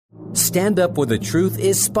Stand Up For the Truth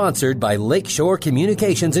is sponsored by Lakeshore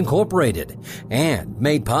Communications Incorporated and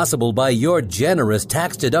made possible by your generous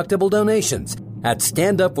tax-deductible donations at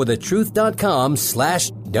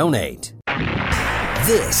standupforthetruth.com/donate.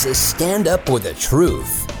 This is Stand Up For the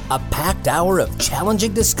Truth, a packed hour of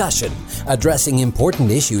challenging discussion addressing important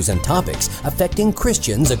issues and topics affecting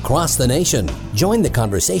Christians across the nation. Join the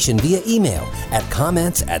conversation via email at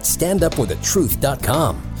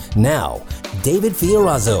comments@standupforthetruth.com. Now, David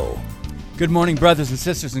Fiorazo. Good morning, brothers and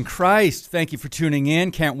sisters in Christ. Thank you for tuning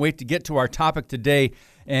in. Can't wait to get to our topic today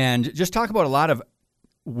and just talk about a lot of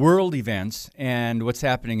world events and what's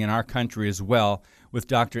happening in our country as well with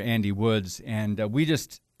Dr. Andy Woods. And we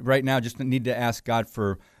just right now just need to ask God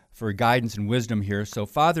for guidance and wisdom here. So,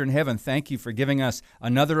 Father in heaven, thank you for giving us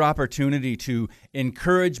another opportunity to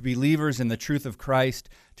encourage believers in the truth of Christ,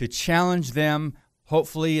 to challenge them,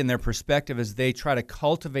 hopefully, in their perspective as they try to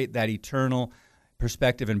cultivate that eternal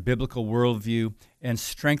perspective and biblical worldview and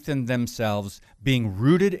strengthen themselves, being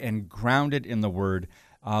rooted and grounded in the Word.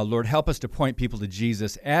 Lord, help us to point people to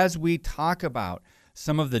Jesus as we talk about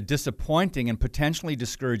some of the disappointing and potentially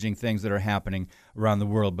discouraging things that are happening around the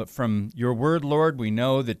world. But from your Word, Lord, we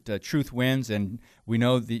know that truth wins, and we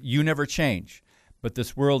know that you never change. But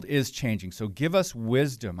this world is changing. So give us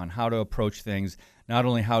wisdom on how to approach things, not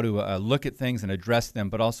only how to look at things and address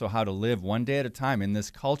them, but also how to live one day at a time in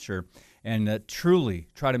this culture and truly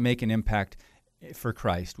try to make an impact for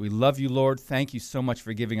Christ. We love you, Lord. Thank you so much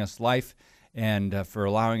for giving us life and for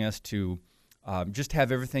allowing us to just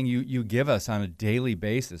have everything you give us on a daily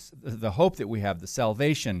basis. The hope that we have, the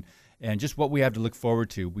salvation, and just what we have to look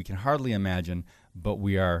forward to, we can hardly imagine, but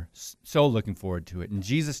we are so looking forward to it. In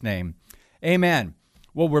Jesus' name, amen.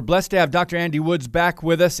 Well, we're blessed to have Dr. Andy Woods back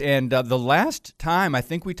with us, and the last time I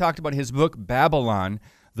think we talked about his book, Babylon,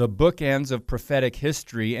 The Bookends of Prophetic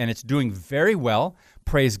History, and it's doing very well,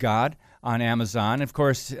 praise God, on Amazon. Of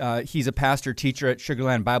course, he's a pastor teacher at Sugar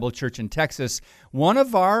Land Bible Church in Texas, one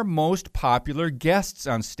of our most popular guests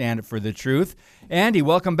on Stand Up For the Truth. Andy,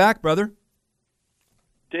 welcome back, brother.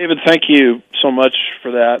 David, thank you so much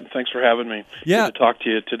for that. Thanks for having me. Yeah. Good to talk to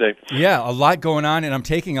you today. Yeah, a lot going on, and I'm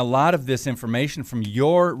taking a lot of this information from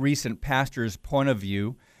your recent pastor's point of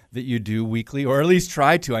view that you do weekly, or at least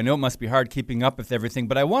try to. I know it must be hard keeping up with everything,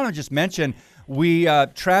 but I want to just mention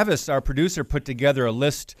Travis, our producer, put together a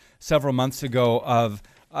list several months ago of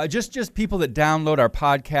just people that download our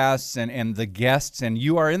podcasts and the guests, and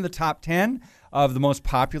you are in the top 10 of the most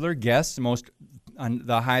popular guests,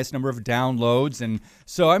 the highest number of downloads. And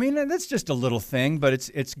so, I mean, that's just a little thing, but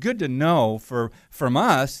it's good to know from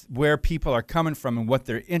us where people are coming from and what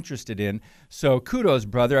they're interested in. So kudos,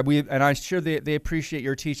 brother. And I'm sure they appreciate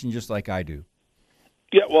your teaching just like I do.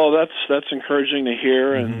 Yeah, well, that's encouraging to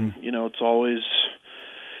hear, and it's always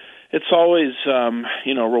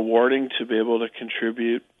rewarding to be able to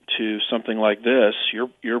contribute to something like this.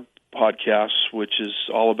 Your podcast, which is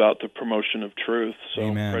all about the promotion of truth. So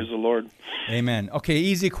Amen. Praise the Lord. Amen. Okay,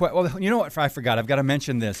 easy question. Well, you know what? I forgot. I've got to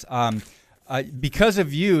mention this. Because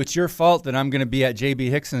of you, it's your fault that I'm going to be at J.B.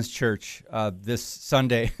 Hickson's church this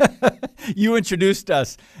Sunday. You introduced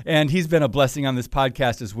us, and he's been a blessing on this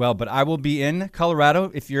podcast as well. But I will be in Colorado.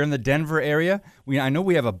 If you're in the Denver area, I know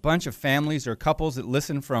we have a bunch of families or couples that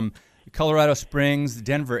listen from Colorado Springs, the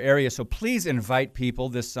Denver area. So please invite people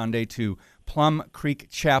this Sunday to Plum Creek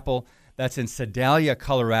Chapel. That's in Sedalia,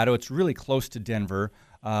 Colorado. It's really close to Denver,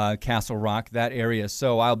 Castle Rock, that area.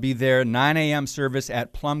 So I'll be there, 9 a.m. service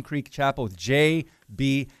at Plum Creek Chapel with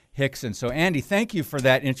J.B. Hickson. So, Andy, thank you for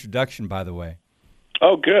that introduction, by the way.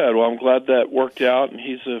 Oh, good. Well, I'm glad that worked out, and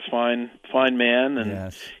he's a fine man, and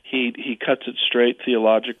yes. he cuts it straight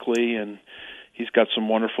theologically, and he's got some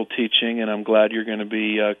wonderful teaching, and I'm glad you're going to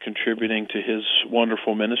be contributing to his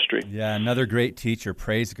wonderful ministry. Yeah, another great teacher.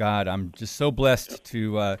 Praise God. I'm just so blessed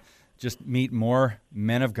to just meet more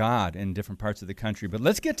men of God in different parts of the country. But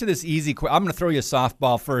let's get to this easy question. I'm going to throw you a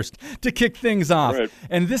softball first to kick things off. Right.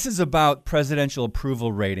 And this is about presidential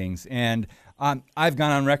approval ratings. And I've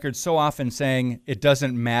gone on record so often saying it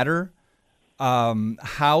doesn't matter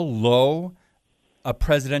how low a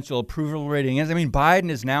presidential approval rating is. I mean, Biden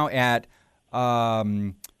is now at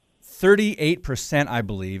 38%, I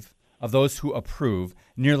believe, of those who approve.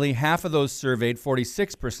 Nearly half of those surveyed,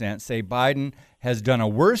 46%, say Biden has done a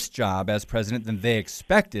worse job as president than they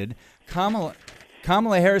expected. Kamala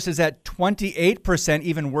Harris is at 28%,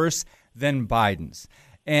 even worse than Biden's.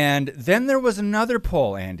 And then there was another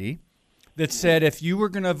poll, Andy, that said if you were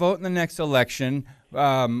going to vote in the next election,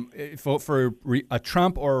 vote for a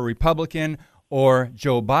Trump or a Republican or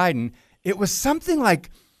Joe Biden, it was something like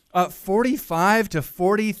 45 to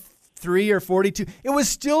 43 43 or 42. It was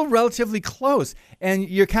still relatively close. And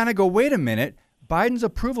you kind of go, wait a minute, Biden's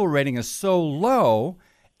approval rating is so low.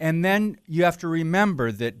 And then you have to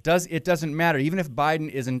remember that it doesn't matter. Even if Biden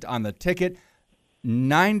isn't on the ticket,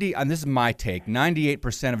 and this is my take,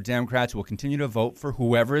 98% of Democrats will continue to vote for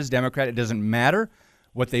whoever is Democrat. It doesn't matter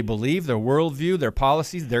what they believe, their worldview, their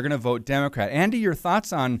policies, they're going to vote Democrat. Andy, your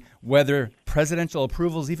thoughts on whether presidential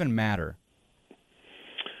approvals even matter?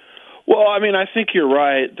 Well, I mean, I think you're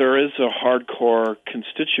right. There is a hardcore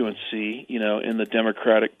constituency, in the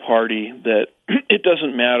Democratic Party that it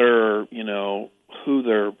doesn't matter, who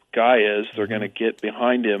their guy is, they're going to get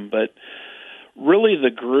behind him. But really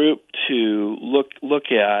the group to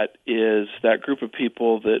look at is that group of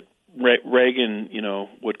people that Reagan,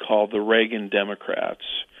 would call the Reagan Democrats.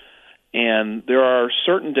 And there are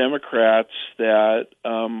certain Democrats that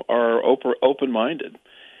are open-minded.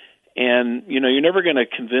 And, you're never going to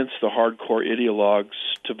convince the hardcore ideologues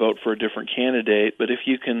to vote for a different candidate, but if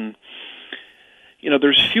you can,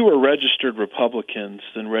 there's fewer registered Republicans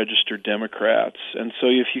than registered Democrats. And so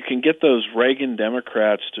if you can get those Reagan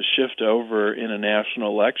Democrats to shift over in a national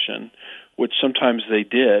election, which sometimes they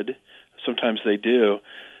do,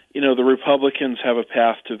 the Republicans have a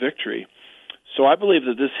path to victory. So I believe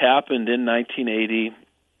that this happened in 1980.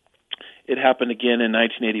 It happened again in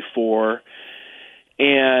 1984.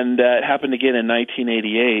 And it happened again in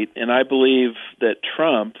 1988. And I believe that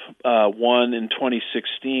Trump won in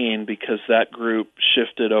 2016 because that group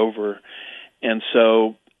shifted over. And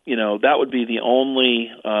so, that would be the only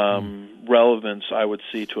relevance I would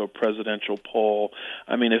see to a presidential poll.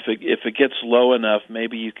 I mean, if it gets low enough,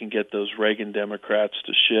 maybe you can get those Reagan Democrats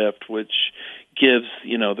to shift, which gives,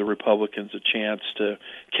 the Republicans a chance to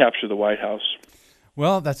capture the White House.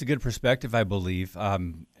 Well, that's a good perspective, I believe.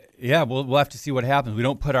 Yeah, we'll have to see what happens. We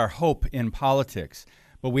don't put our hope in politics,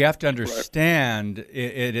 but we have to understand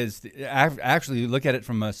it is actually look at it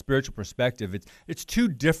from a spiritual perspective. It's two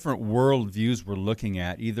different worldviews we're looking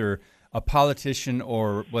at. Either a politician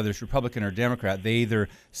or whether it's Republican or Democrat, they either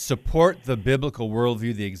support the biblical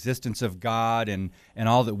worldview, the existence of God and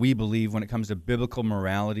all that we believe when it comes to biblical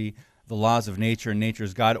morality, the laws of nature and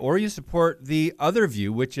nature's God, or you support the other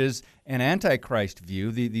view, which is an antichrist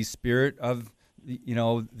view, the spirit of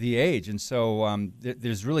the age. And so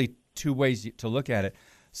there's really two ways to look at it.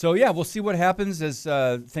 So, yeah, we'll see what happens as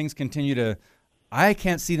things continue to – I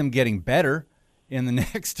can't see them getting better in the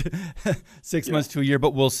next 6 months to a year,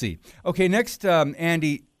 but we'll see. Okay, next,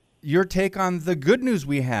 Andy, your take on the good news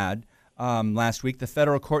we had last week, the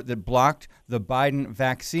federal court that blocked the Biden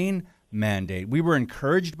vaccine mandate. We were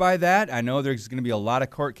encouraged by that. I know there's going to be a lot of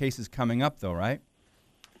court cases coming up, though, right?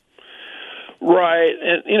 Right,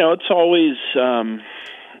 and it's always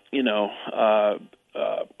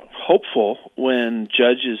hopeful when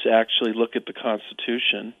judges actually look at the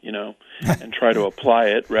Constitution, and try to apply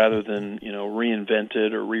it rather than reinvent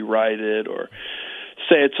it or rewrite it or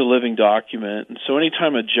say it's a living document. And so,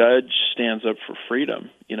 anytime a judge stands up for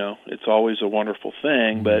freedom, it's always a wonderful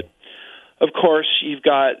thing. But of course, you've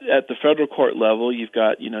got at the federal court level, you've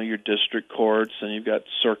got your district courts, and you've got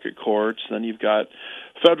circuit courts, then you've got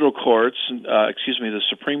federal courts, the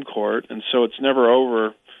Supreme Court, and so it's never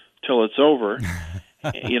over till it's over,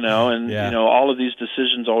 all of these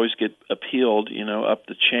decisions always get appealed, up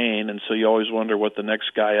the chain, and so you always wonder what the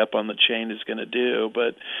next guy up on the chain is going to do.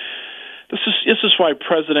 But this is why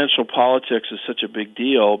presidential politics is such a big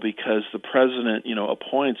deal, because the president,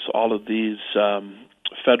 appoints all of these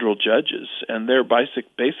federal judges, and they're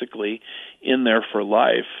basically in there for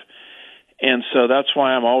life. And so that's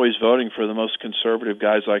why I'm always voting for the most conservative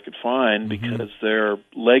guys I could find, because their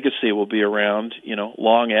legacy will be around,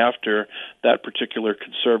 long after that particular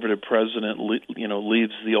conservative president,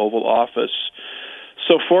 leaves the Oval Office.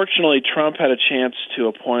 So fortunately, Trump had a chance to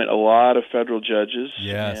appoint a lot of federal judges,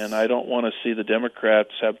 and I don't want to see the Democrats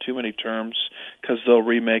have too many terms, because they'll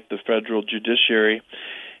remake the federal judiciary.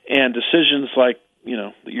 And decisions like,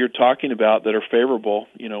 that you're talking about that are favorable,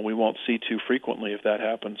 we won't see too frequently if that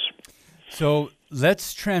happens. So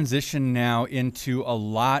let's transition now into a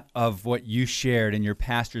lot of what you shared in your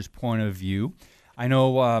pastor's point of view. I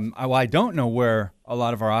know, I don't know where a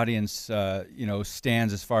lot of our audience,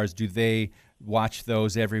 stands as far as do they watch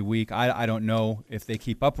those every week. I don't know if they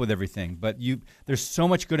keep up with everything, but there's so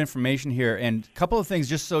much good information here. And a couple of things,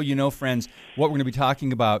 just so you know, friends, what we're going to be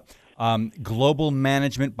talking about, global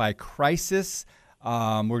management by crisis.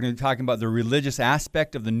 We're going to be talking about the religious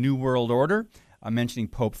aspect of the New World Order. I'm mentioning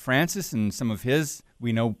Pope Francis and some of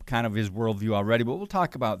we know kind of his worldview already, but we'll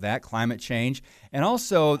talk about that, climate change. And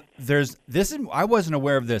also, I wasn't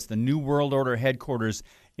aware of this, the New World Order headquarters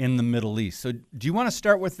in the Middle East. So do you want to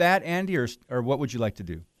start with that, Andy, or what would you like to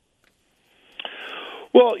do?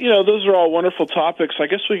 Well, those are all wonderful topics. I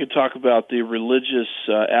guess we could talk about the religious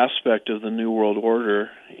aspect of the New World Order.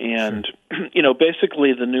 And,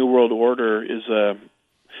 basically the New World Order is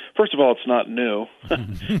first of all, it's not new.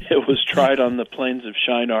 It was tried on the plains of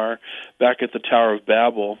Shinar back at the Tower of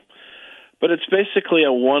Babel. But it's basically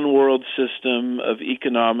a one-world system of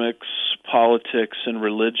economics, politics, and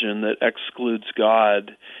religion that excludes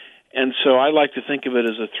God. And so I like to think of it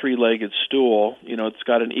as a three-legged stool. It's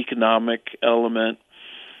got an economic element,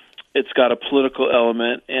 it's got a political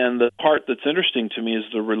element, and the part that's interesting to me is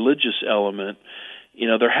the religious element.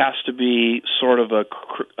 There has to be sort of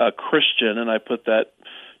a Christian, and I put that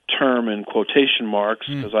term in quotation marks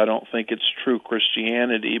because I don't think it's true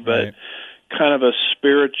Christianity, but kind of a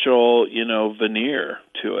spiritual, veneer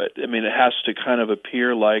to it. I mean, it has to kind of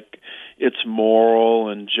appear like it's moral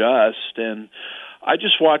and just. And I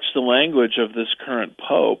just watch the language of this current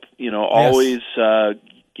pope, always,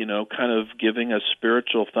 kind of giving a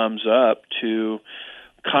spiritual thumbs up to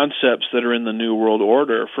concepts that are in the New World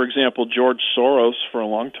Order. For example, George Soros, for a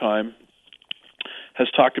long time, has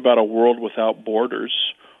talked about a world without borders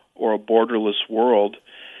or a borderless world.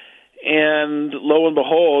 And lo and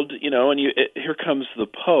behold, here comes the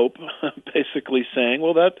Pope basically saying,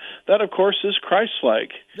 well, that of course is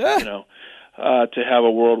Christ-like, to have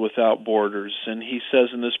a world without borders. And he says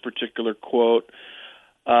in this particular quote,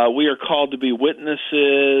 we are called to be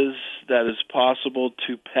witnesses that is possible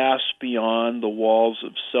to pass beyond the walls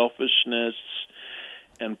of selfishness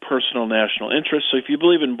and personal national interest. So if you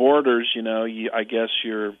believe in borders, I guess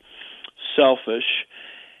you're selfish.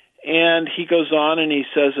 And he goes on and he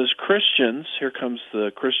says, as Christians, here comes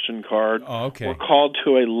the Christian card, we're called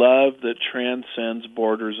to a love that transcends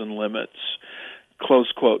borders and limits,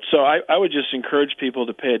 close quote. So I would just encourage people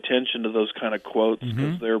to pay attention to those kind of quotes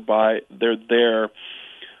because they're there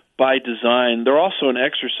by design. They're also an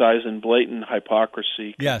exercise in blatant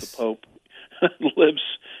hypocrisy. Yes. The Pope lives,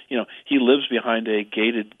 he lives behind a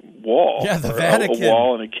gated wall. Yeah, the Vatican. A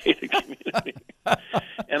wall in a gated community.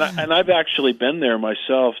 And I've actually been there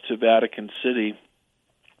myself to Vatican City.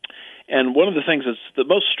 And one of the things that's the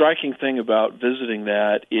most striking thing about visiting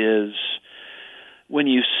that is when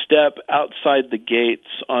you step outside the gates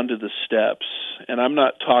onto the steps. And I'm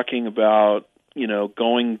not talking about,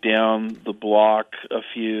 going down the block a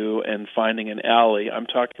few and finding an alley. I'm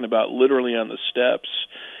talking about literally on the steps.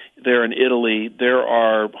 There in Italy, there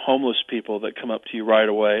are homeless people that come up to you right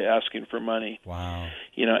away asking for money. Wow.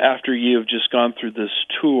 After you've just gone through this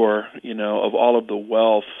tour, of all of the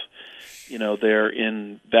wealth, there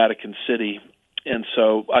in Vatican City. And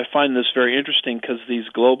so I find this very interesting because these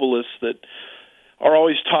globalists that are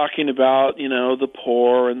always talking about, the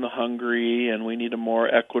poor and the hungry, and we need a more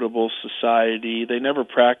equitable society, they never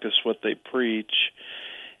practice what they preach.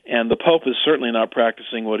 And the Pope is certainly not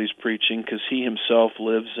practicing what he's preaching because he himself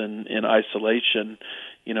lives in isolation,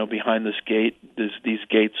 behind this gate, these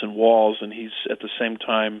gates and walls, and he's at the same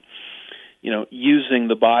time, using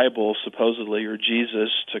the Bible supposedly or Jesus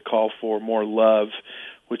to call for more love,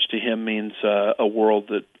 which to him means a love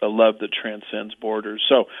that transcends borders.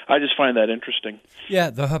 So I just find that interesting. Yeah,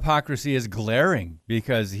 the hypocrisy is glaring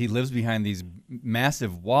because he lives behind these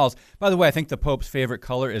massive walls. By the way, I think the Pope's favorite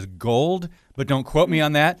color is gold, but don't quote me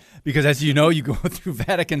on that because as you know, you go through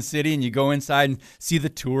Vatican City and you go inside and see the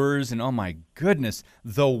tours and oh my goodness,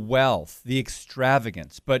 the wealth, the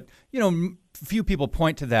extravagance. But, few people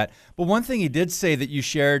point to that. But one thing he did say that you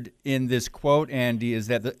shared in this quote, Andy, is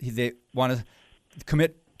that they want to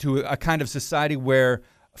commit to a kind of society where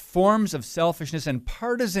forms of selfishness and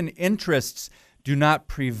partisan interests do not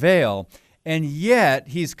prevail. And yet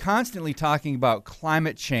he's constantly talking about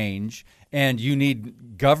climate change and you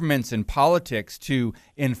need governments and politics to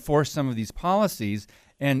enforce some of these policies.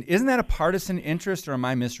 And isn't that a partisan interest or am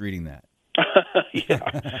I misreading that?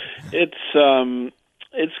 Yeah.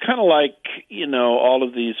 It's kind of like, all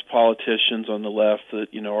of these politicians on the left that,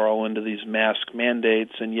 are all into these mask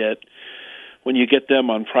mandates, and yet when you get them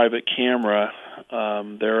on private camera,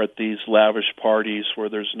 they're at these lavish parties where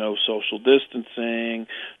there's no social distancing,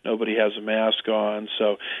 nobody has a mask on.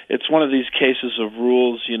 So it's one of these cases of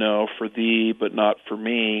rules, for thee but not for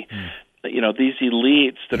me. These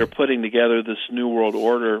elites that are putting together this New World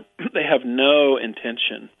Order, they have no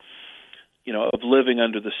intention, of living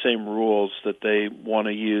under the same rules that they want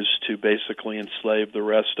to use to basically enslave the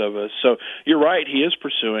rest of us. So you're right, he is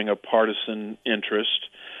pursuing a partisan interest.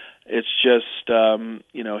 It's just,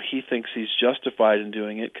 he thinks he's justified in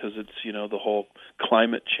doing it because it's, the whole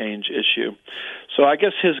climate change issue. So I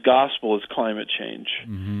guess his gospel is climate change.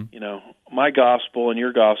 Mm-hmm. My gospel and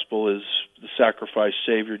your gospel is the sacrificed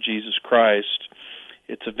Savior, Jesus Christ.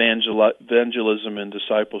 it's evangelism and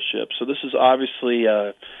discipleship. So this is obviously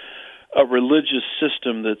a religious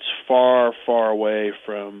system that's far, far away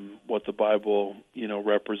from what the Bible,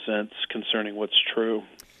 represents concerning what's true.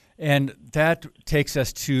 And that takes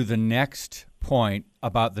us to the next point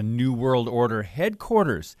about the New World Order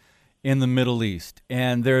headquarters in the Middle East.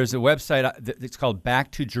 And there's a website that's called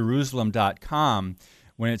backtojerusalem.com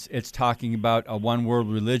when it's talking about a one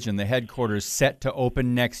world religion, the headquarters set to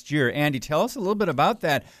open next year. Andy, tell us a little bit about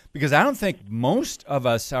that, because I don't think most of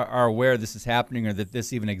us are aware this is happening or that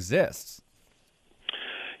this even exists.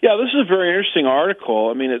 Yeah, this is a very interesting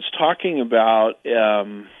article. I mean, it's talking about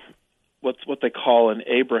what they call an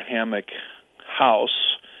Abrahamic house.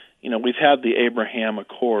 We've had the Abraham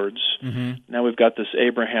Accords. Mm-hmm. Now we've got this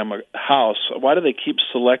Abraham house. Why do they keep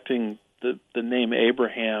selecting the name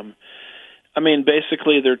Abraham? I mean,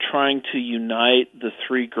 basically, they're trying to unite the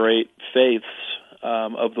three great faiths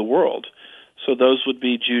of the world. So those would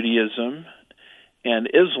be Judaism and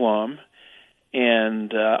Islam.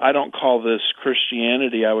 And I don't call this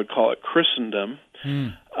Christianity. I would call it Christendom.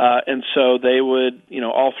 And so they would,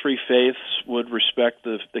 all three faiths would respect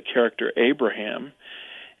the character Abraham.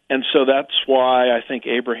 And so that's why I think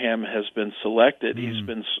Abraham has been selected.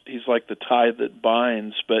 He's like the tie that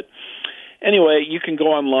binds. But anyway, you can go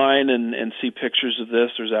online and see pictures of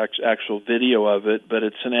this. There's actual video of it, but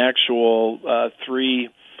it's an actual three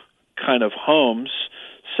kind of homes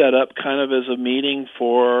set up kind of as a meeting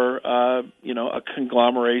for a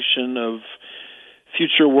conglomeration of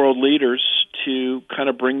future world leaders to kind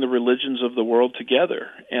of bring the religions of the world together.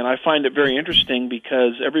 And I find it very interesting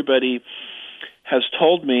because everybody has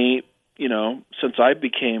told me, since I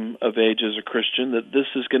became of age as a Christian, that this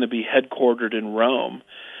is going to be headquartered in Rome.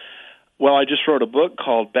 Well, I just wrote a book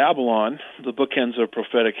called Babylon, the Bookends of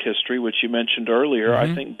Prophetic History, which you mentioned earlier.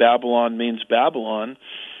 Mm-hmm. I think Babylon means Babylon,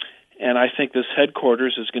 and I think this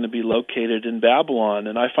headquarters is going to be located in Babylon.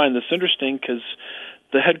 And I find this interesting because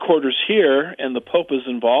the headquarters here, and the Pope is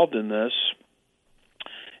involved in this,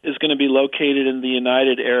 is going to be located in the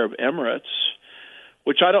United Arab Emirates,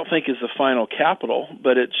 which I don't think is the final capital,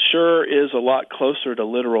 but it sure is a lot closer to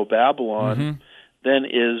literal Babylon than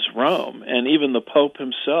is Rome. And even the Pope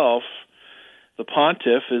himself, the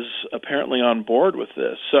pontiff, is apparently on board with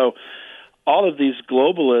this. So all of these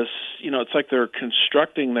globalists, it's like they're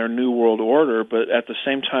constructing their new world order, but at the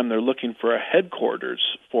same time they're looking for a headquarters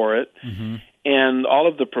for it. Mm-hmm. And all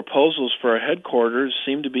of the proposals for a headquarters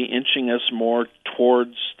seem to be inching us more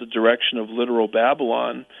towards the direction of literal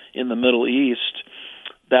Babylon in the Middle East,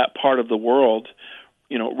 that part of the world,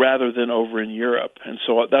 rather than over in Europe. And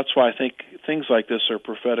so that's why I think things like this are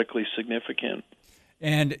prophetically significant.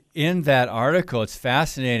 And in that article, it's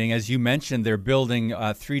fascinating. As you mentioned, they're building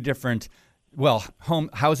three different,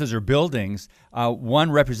 houses or buildings,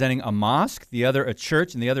 one representing a mosque, the other a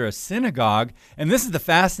church, and the other a synagogue. And this is the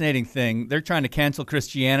fascinating thing. They're trying to cancel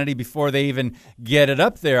Christianity before they even get it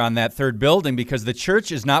up there on that third building, because the church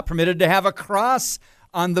is not permitted to have a cross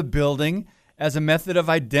on the building as a method of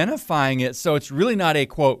identifying it. So it's really not a,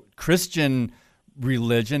 quote, Christian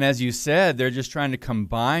religion. As you said, they're just trying to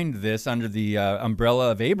combine this under the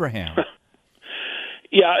umbrella of Abraham.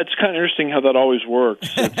 Yeah, it's kind of interesting how that always works.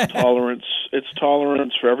 It's tolerance. It's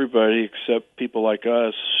tolerance for everybody except people like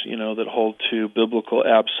us, that hold to biblical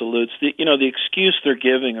absolutes. The excuse they're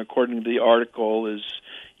giving, according to the article, is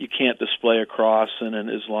you can't display a cross in an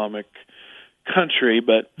Islamic country.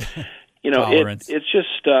 But it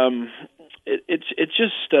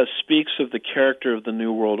just speaks of the character of the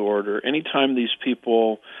New World Order. Anytime these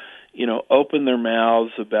people, open their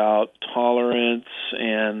mouths about tolerance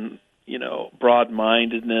and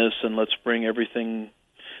broad-mindedness and let's bring everything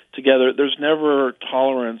together, there's never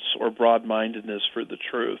tolerance or broad-mindedness for the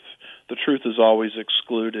truth. The truth is always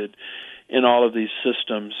excluded in all of these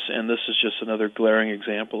systems, and this is just another glaring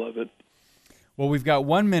example of it. Well, we've got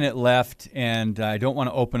 1 minute left, and I don't want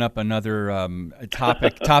to open up another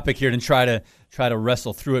topic here and try to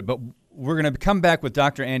wrestle through it, but we're going to come back with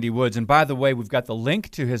Dr. Andy Woods. And by the way, we've got the link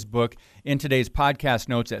to his book in today's podcast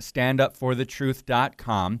notes at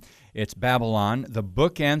standupforthetruth.com. It's Babylon, the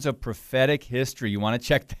Bookends of Prophetic History. You want to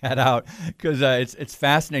check that out because it's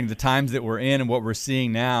fascinating, the times that we're in and what we're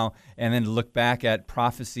seeing now, and then to look back at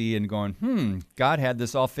prophecy and going, God had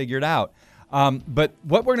this all figured out. But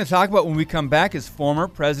what we're going to talk about when we come back is former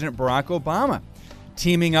President Barack Obama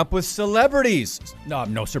teaming up with celebrities.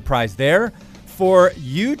 No surprise there. For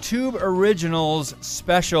YouTube Originals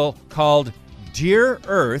special called Dear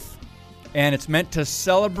Earth, and it's meant to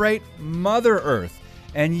celebrate Mother Earth.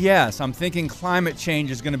 And yes, I'm thinking climate change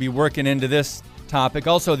is going to be working into this topic.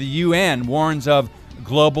 Also, the UN warns of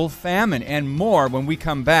global famine and more when we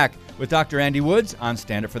come back with Dr. Andy Woods on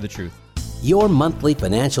Stand Up for the Truth. Your monthly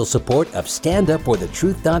financial support of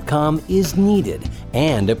StandUpForTheTruth.com is needed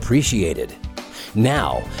and appreciated.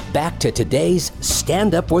 Now, back to today's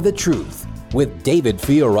Stand Up for the Truth with David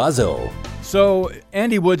Fiorazo. So,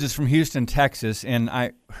 Andy Woods is from Houston, Texas, and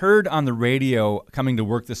I heard on the radio coming to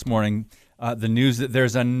work this morning the news that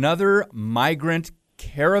there's another migrant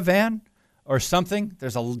caravan or something.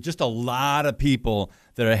 There's just a lot of people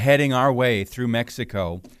that are heading our way through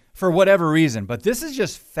Mexico for whatever reason. But this is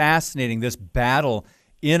just fascinating, this battle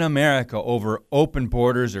in America over open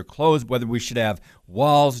borders or closed, whether we should have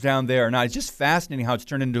walls down there or not. It's just fascinating how it's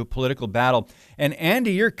turned into a political battle. And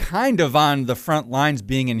Andy, you're kind of on the front lines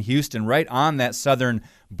being in Houston, right on that southern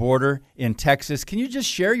border in Texas. Can you just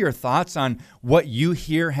share your thoughts on what you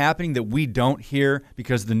hear happening that we don't hear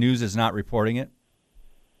because the news is not reporting it?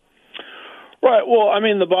 Right. Well, I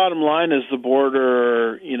mean, the bottom line is the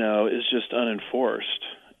border, is just unenforced.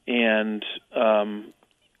 And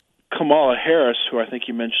Kamala Harris, who I think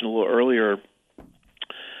you mentioned a little earlier,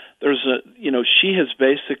 she has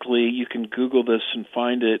basically, you can Google this and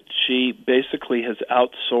find it, she basically has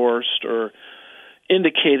outsourced or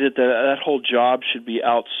indicated that whole job should be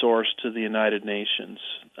outsourced to the United Nations,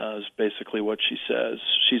 is basically what she says.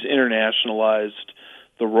 She's internationalized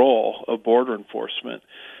the role of border enforcement.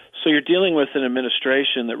 So you're dealing with an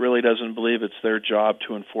administration that really doesn't believe it's their job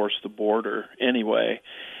to enforce the border anyway.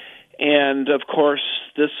 And, of course,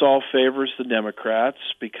 this all favors the Democrats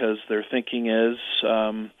because their thinking is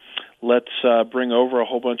let's bring over a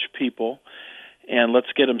whole bunch of people and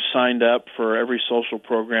let's get them signed up for every social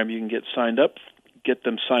program you can get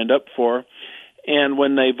them signed up for. And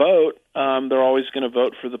when they vote, they're always going to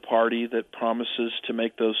vote for the party that promises to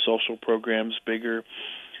make those social programs bigger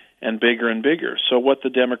and bigger and bigger. So what the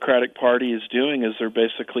Democratic Party is doing is they're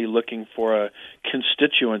basically looking for a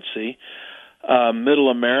constituency.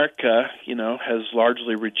 Middle America, has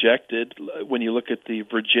largely rejected, when you look at the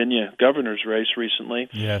Virginia governor's race recently,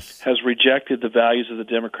 yes, has rejected the values of the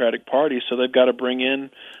Democratic Party, so they've got to bring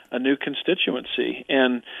in a new constituency.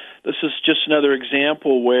 And this is just another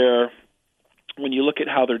example where, when you look at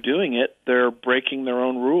how they're doing it, they're breaking their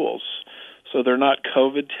own rules. So they're not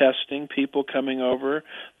COVID testing people coming over.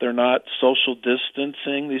 They're not social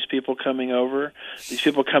distancing these people coming over. These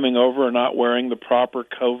people coming over are not wearing the proper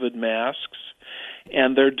COVID masks.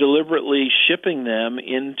 And they're deliberately shipping them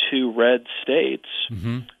into red states,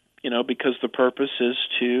 because the purpose is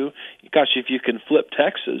to, if you can flip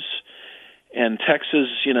Texas, and Texas,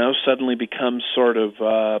 suddenly becomes sort of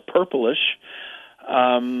purplish,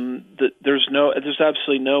 there's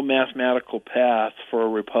absolutely no mathematical path for a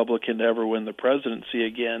Republican to ever win the presidency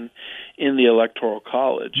again in the Electoral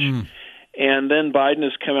College. And then Biden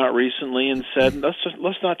has come out recently and said,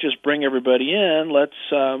 let's not just bring everybody in.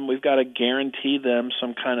 We've got to guarantee them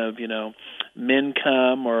some kind of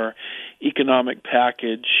mincome or economic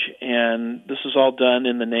package. And this is all done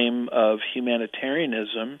in the name of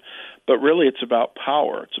humanitarianism, but really it's about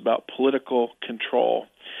power. It's about political control.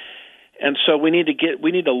 And so we need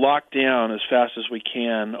to lock down as fast as we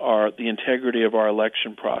can the integrity of our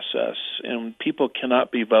election process. And people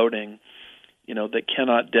cannot be voting, that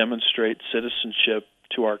cannot demonstrate citizenship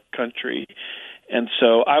to our country. And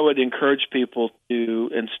so I would encourage people to,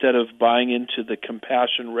 instead of buying into the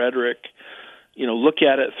compassion rhetoric, look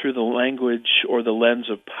at it through the language or the lens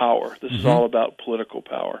of power. This is all about political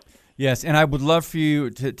power. Yes, and I would love for you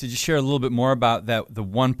to just share a little bit more about that. The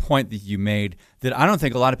one point that you made that I don't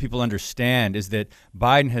think a lot of people understand is that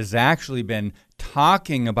Biden has actually been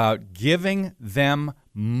talking about giving them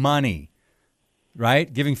money,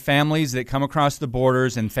 right? Giving families that come across the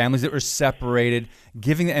borders and families that were separated,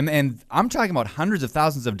 giving them, and I'm talking about hundreds of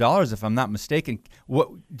thousands of dollars, if I'm not mistaken. What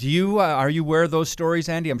do you are you aware of those stories,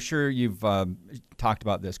 Andy? I'm sure you've talked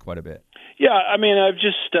about this quite a bit. Yeah, I mean, I've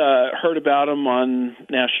just heard about them on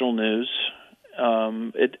national news.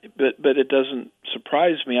 But it doesn't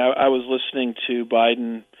surprise me. I was listening to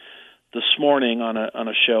Biden this morning on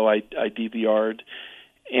a show I DVR'd,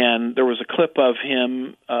 and there was a clip of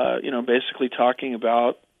him, basically talking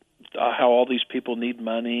about how all these people need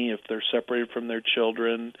money if they're separated from their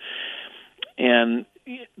children, and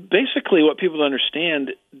basically what people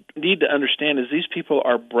need to understand is these people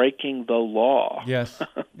are breaking the law. Yes.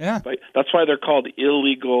 Yeah. That's why they're called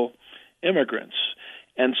illegal immigrants.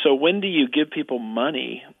 And so when do you give people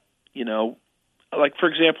money? Like, for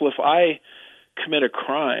example, if I commit a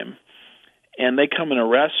crime and they come and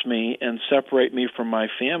arrest me and separate me from my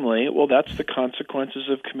family, well, that's the consequences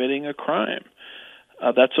of committing a crime.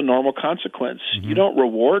 That's a normal consequence. Mm-hmm. You don't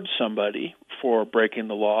reward somebody for breaking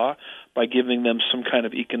the law by giving them some kind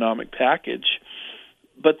of economic package.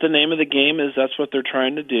 but the name of the game is that's what they're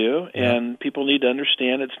trying to do, and people need to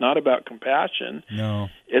understand it's not about compassion. No.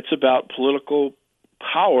 It's about political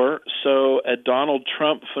power. So a Donald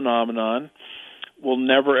Trump phenomenon will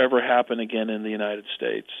never, ever happen again in the United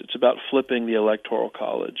States. It's about flipping the Electoral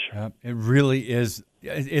College. It really is.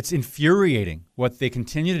 It's infuriating what they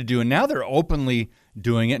continue to do, and now they're openly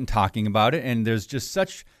doing it and talking about it, and there's just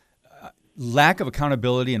such lack of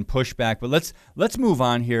accountability and pushback. But let's move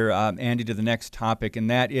on here, Andy, to the next topic, and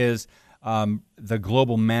that is the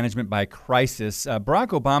global management by crisis. Barack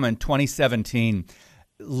Obama in 2017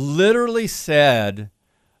 literally said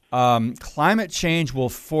climate change will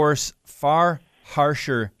force far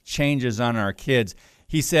harsher changes on our kids.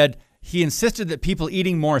 He said he insisted that people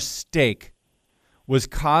eating more steak was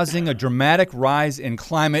causing a dramatic rise in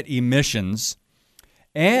climate emissions.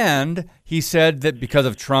 And he said that because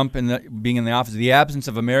of Trump and being in the office, the absence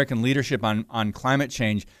of American leadership on climate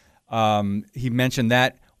change, he mentioned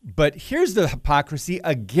that. But here's the hypocrisy,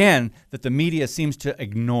 again, that the media seems to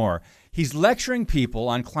ignore. He's lecturing people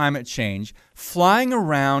on climate change, flying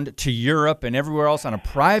around to Europe and everywhere else on a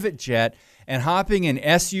private jet, and hopping in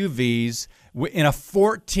SUVs in a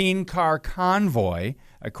 14-car convoy,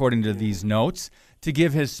 according to these notes, to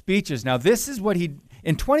give his speeches. Now, this is what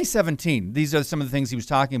in 2017, these are some of the things he was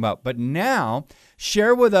talking about. But now,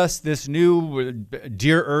 share with us this new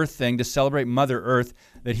Dear Earth thing to celebrate Mother Earth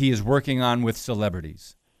that he is working on with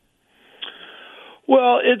celebrities.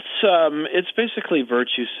 Well, it's basically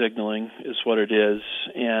virtue signaling is what it is,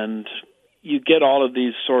 and you get all of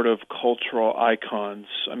these sort of cultural icons.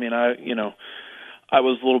 I mean, I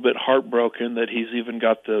was a little bit heartbroken that he's even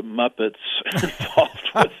got the Muppets involved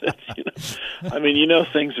with it. I mean,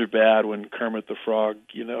 things are bad when Kermit the Frog,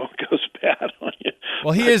 goes bad on you.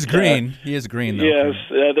 Well, he is green. He is green, though. Yes,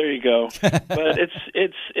 there you go. But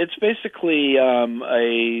it's basically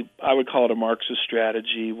I would call it a Marxist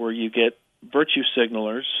strategy where you get virtue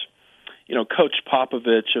signalers. Coach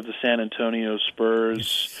Popovich of the San Antonio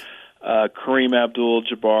Spurs, Kareem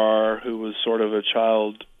Abdul-Jabbar, who was sort of a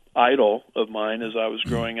child idol of mine as I was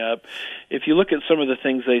growing up. If you look at some of the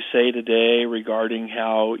things they say today regarding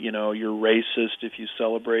how, you're racist if you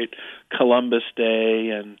celebrate Columbus Day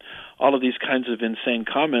and all of these kinds of insane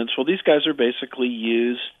comments, well, these guys are basically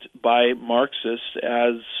used by Marxists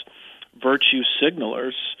as virtue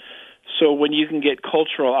signalers. So when you can get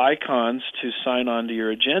cultural icons to sign on to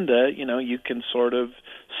your agenda, you can sort of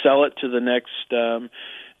sell it to the next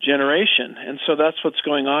generation. And so that's what's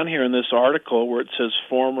going on here in this article where it says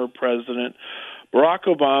former President Barack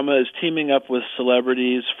Obama is teaming up with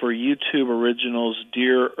celebrities for YouTube Originals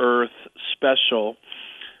Dear Earth special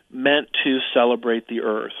meant to celebrate the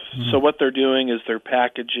Earth. Mm-hmm. So what they're doing is they're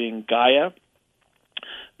packaging Gaia,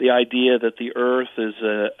 the idea that the Earth is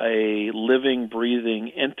a living,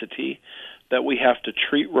 breathing entity that we have to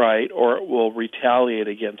treat right or it will retaliate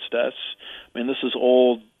against us. I mean, this is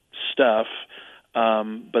old stuff,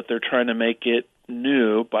 but they're trying to make it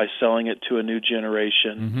new by selling it to a new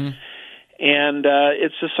generation. Mm-hmm. And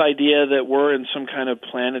it's this idea that we're in some kind of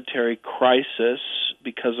planetary crisis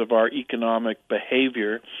because of our economic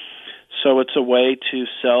behavior. So it's a way to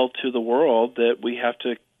sell to the world that we have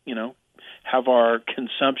to, have our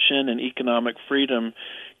consumption and economic freedom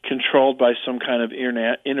controlled by some kind of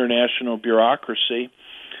international bureaucracy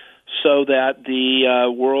so that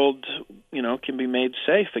the world, can be made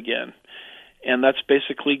safe again. And that's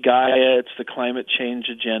basically Gaia. It's the climate change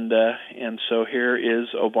agenda. And so here is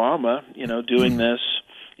Obama, doing this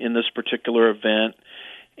in this particular event.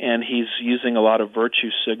 And he's using a lot of virtue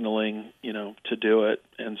signaling, to do it.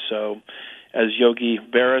 And so, as Yogi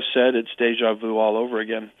Berra said, it's deja vu all over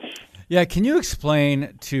again. Yeah, can you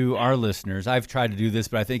explain to our listeners, I've tried to do this,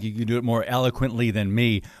 but I think you can do it more eloquently than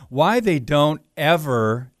me, why they don't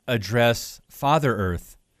ever address Father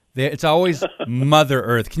Earth? It's always Mother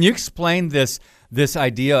Earth. Can you explain this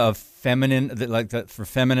idea of feminine, for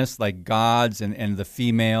feminists, like gods and the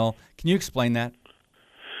female? Can you explain that?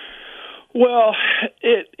 Well,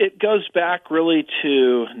 it goes back really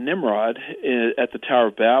to Nimrod at the Tower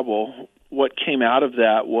of Babel. What came out of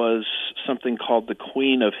that was something called the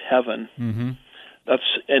Queen of Heaven. Mm-hmm. That's,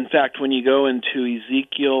 in fact, when you go into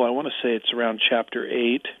Ezekiel, I want to say it's around chapter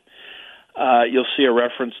 8, you'll see a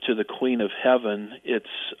reference to the Queen of Heaven. It's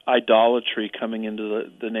idolatry coming into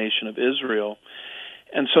the nation of Israel.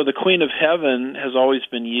 And so the Queen of Heaven has always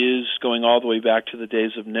been used, going all the way back to the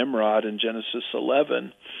days of Nimrod in Genesis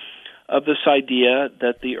 11, of this idea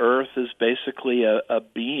that the earth is basically a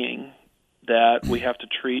being that we have to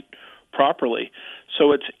treat properly.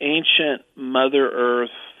 So it's ancient Mother Earth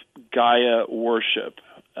Gaia worship,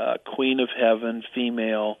 Queen of Heaven,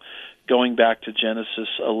 female, going back to Genesis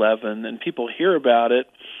 11, and people hear about it,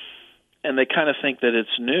 and they kind of think that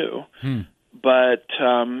it's new. But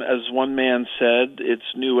as one man said, it's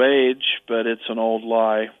new age, but it's an old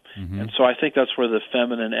lie. And so I think that's where the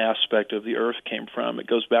feminine aspect of the earth came from. It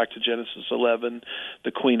goes back to Genesis 11,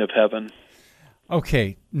 the Queen of Heaven.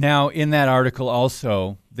 Okay. Now, in that article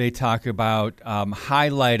also, they talk about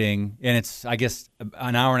highlighting, and it's, I guess,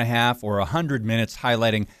 an hour and a half or 100 minutes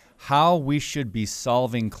highlighting how we should be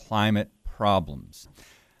solving climate problems.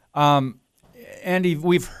 Andy,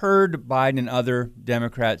 we've heard Biden and other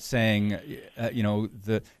Democrats saying,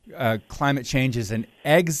 the climate change is an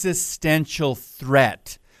existential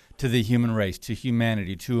threat to the human race, to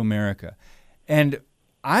humanity, to America. And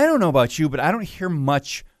I don't know about you, but I don't hear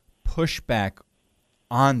much pushback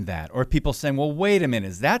on that, or people saying, well, wait a minute,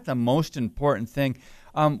 is that the most important thing?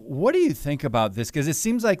 What do you think about this? Because it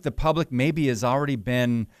seems like the public maybe has already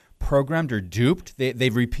been programmed or duped.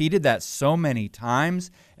 They've repeated that so many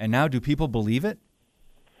times, and now do people believe it?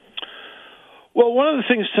 Well, one of the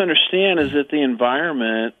things to understand is that the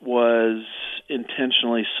environment was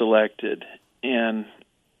intentionally selected, and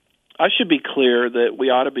I should be clear that we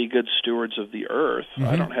ought to be good stewards of the earth.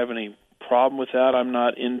 I don't have any problem with that. I'm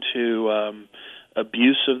not into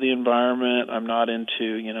abuse of the environment. I'm not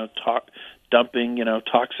into, dumping,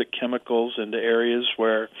 toxic chemicals into areas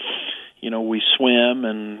where, we swim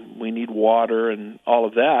and we need water and all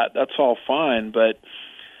of that. That's all fine. But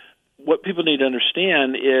what people need to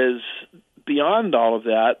understand is beyond all of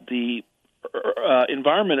that, the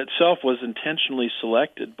environment itself was intentionally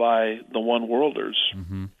selected by the one-worlders.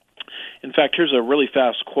 In fact, here's a really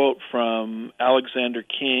fast quote from Alexander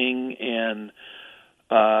King and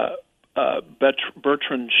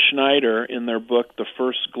Bertrand Schneider in their book, The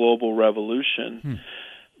First Global Revolution.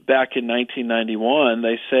 Back in 1991,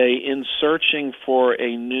 they say, in searching for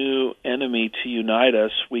a new enemy to unite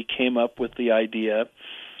us, we came up with the idea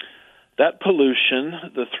that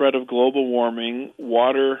pollution, the threat of global warming,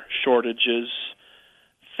 water shortages,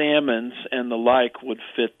 famines, and the like would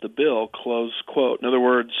fit the bill, close quote. In other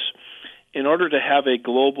words, in order to have a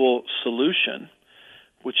global solution,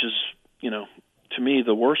 which is, to me,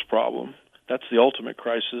 the worst problem, that's the ultimate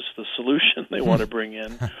crisis, the solution they want to bring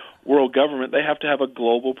in, world government, they have to have a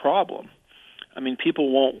global problem. I mean,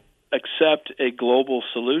 people won't accept a global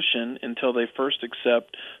solution until they first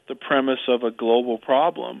accept the premise of a global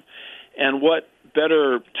problem. And what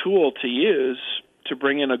better tool to use to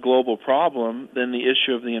bring in a global problem than the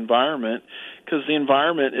issue of the environment, because the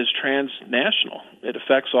environment is transnational. It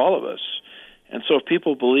affects all of us. And so if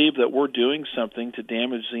people believe that we're doing something to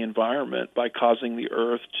damage the environment by causing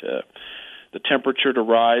the temperature to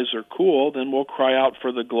rise or cool, then we'll cry out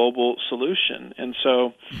for the global solution. And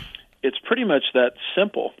so it's pretty much that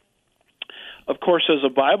simple. Of course, as a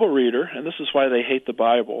Bible reader, and this is why they hate the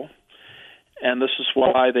Bible, and this is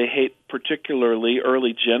why they hate particularly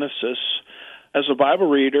early Genesis, as a Bible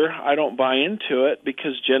reader, I don't buy into it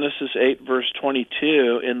because Genesis 8, verse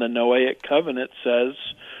 22 in the Noahic covenant says,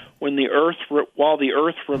 while the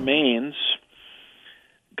earth remains,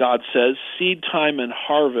 God says, seed time and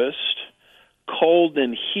harvest, cold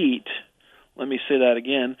and heat, let me say that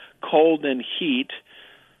again, cold and heat,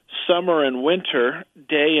 summer and winter,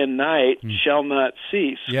 day and night shall not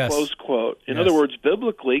cease, close quote. In other words,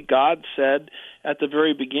 biblically, God said at the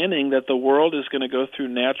very beginning that the world is going to go through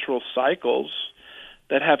natural cycles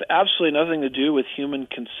that have absolutely nothing to do with human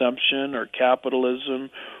consumption or capitalism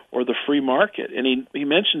or the free market. And he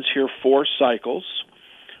mentions here 4 cycles.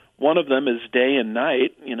 One of them is day and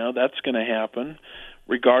night. That's going to happen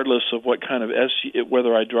regardless of what kind of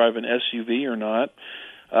whether I drive an SUV or not.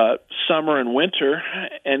 Summer and winter,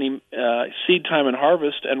 and seed time and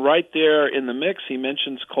harvest, and right there in the mix he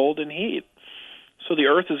mentions cold and heat. So the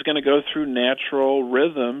earth is going to go through natural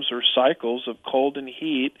rhythms or cycles of cold and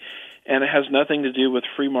heat, and it has nothing to do with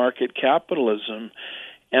free market capitalism.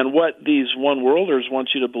 And what these one-worlders want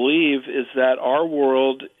you to believe is that our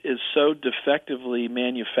world is so defectively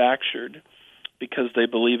manufactured because they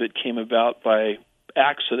believe it came about by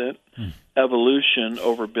accident, evolution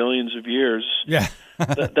over billions of years,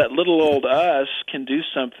 that little old us can do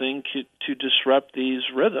something to disrupt these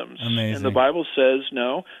rhythms. Amazing. And the Bible says,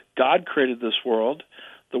 no, God created this world.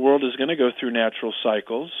 The world is going to go through natural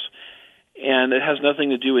cycles, and it has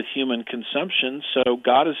nothing to do with human consumption. So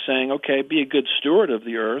God is saying, okay, be a good steward of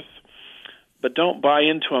the earth, but don't buy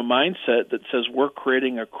into a mindset that says we're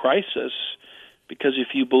creating a crisis, because if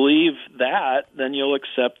you believe that, then you'll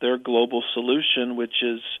accept their global solution, which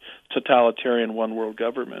is totalitarian one-world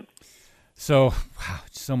government. So,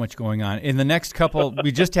 So much going on. In the next couple,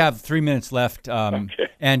 we just have 3 minutes left, and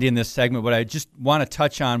in this segment, but I just want to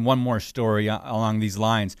touch on one more story along these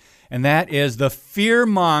lines, and that is the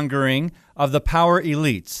fear-mongering of the power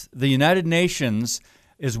elites. The United Nations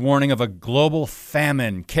is warning of a global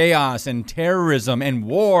famine, chaos, and terrorism, and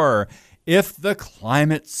war if the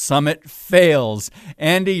climate summit fails.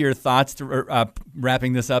 Andy, your thoughts to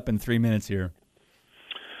wrapping this up in 3 minutes here.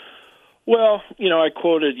 Well, I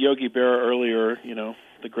quoted Yogi Berra earlier,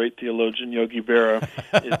 the great theologian Yogi Berra.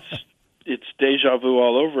 It's deja vu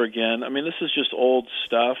all over again. I mean, this is just old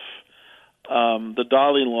stuff. The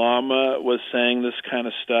Dalai Lama was saying this kind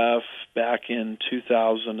of stuff back in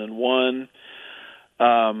 2001.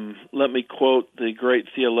 Let me quote the great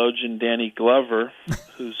theologian Danny Glover,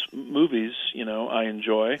 whose movies, I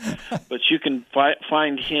enjoy. But you can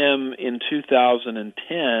find him in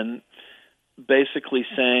 2010 basically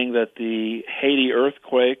saying that the Haiti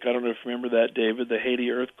earthquake, I don't know if you remember that, David, the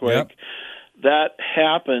Haiti earthquake, Yep. That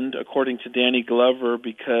happened, according to Danny Glover,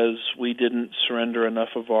 because we didn't surrender enough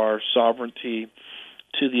of our sovereignty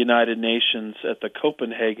to the United Nations at the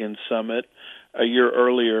Copenhagen summit a year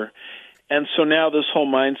earlier. And so now this whole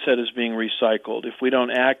mindset is being recycled. If we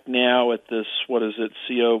don't act now at this,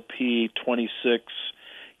 COP26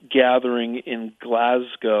 gathering in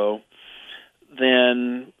Glasgow,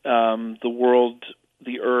 then the world,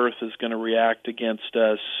 the earth, is going to react against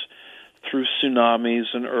us through tsunamis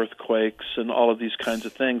and earthquakes and all of these kinds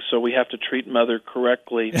of things. So we have to treat Mother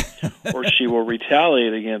correctly or she will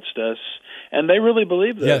retaliate against us. And they really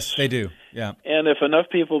believe this. Yes, they do. Yeah. And if enough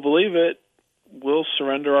people believe it, we'll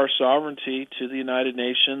surrender our sovereignty to the United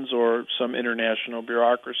Nations or some international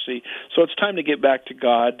bureaucracy. So it's time to get back to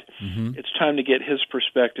God. Mm-hmm. It's time to get His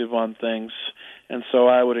perspective on things. And so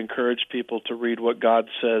I would encourage people to read what God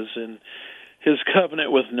says in His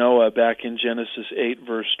covenant with Noah back in Genesis 8,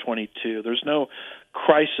 verse 22. There's no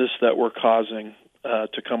crisis that we're causing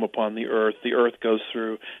to come upon the earth. The earth goes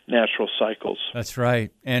through natural cycles. That's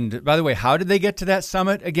right. And by the way, how did they get to that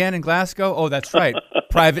summit again in Glasgow? Oh, that's right.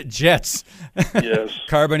 Private jets. Yes.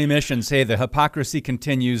 Carbon emissions. Hey, the hypocrisy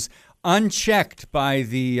continues unchecked by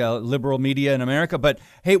the liberal media in America. But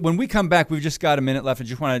hey, when we come back, we've just got a minute left. I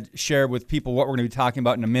just want to share with people what we're going to be talking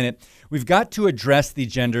about in a minute. We've got to address the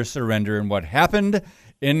gender surrender and what happened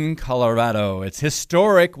in Colorado. It's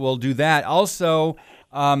historic. We'll do that. Also,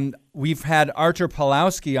 we've had Artur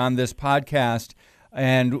Pawlowski on this podcast,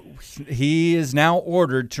 and he is now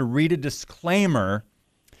ordered to read a disclaimer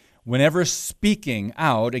whenever speaking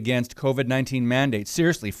out against COVID-19 mandates.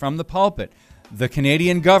 Seriously, from the pulpit. The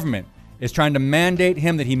Canadian government is trying to mandate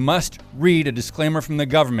him that he must read a disclaimer from the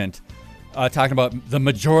government talking about the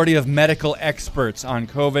majority of medical experts on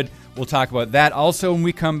COVID. We'll talk about that also when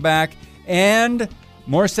we come back. And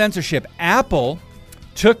more censorship. Apple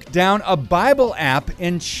took down a Bible app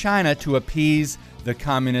in China to appease the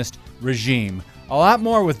communist regime. A lot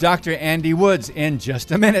more with Dr. Andy Woods in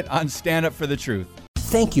just a minute on Stand Up for the Truth.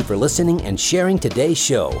 Thank you for listening and sharing today's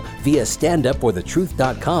show via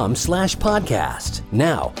standupforthetruth.com/podcast.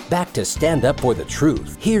 Now, back to Stand Up for the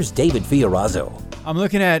Truth. Here's David Fiorazo. I'm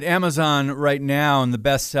looking at Amazon right now and the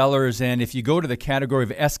bestsellers, and if you go to the category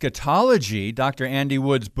of eschatology, Dr. Andy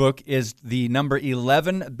Wood's book is the number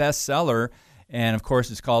 11 bestseller, and of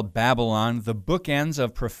course it's called Babylon, the Bookends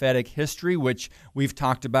of Prophetic History, which we've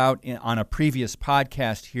talked about on a previous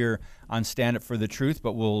podcast here on Stand Up for the Truth,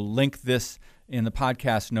 but we'll link this in the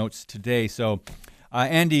podcast notes today. So,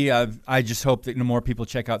 Andy, I just hope that more people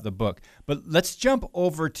check out the book. But let's jump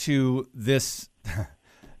over to this.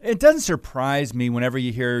 It doesn't surprise me whenever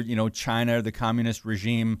you hear, China, the communist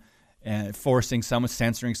regime, forcing someone,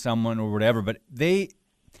 censoring someone or whatever. But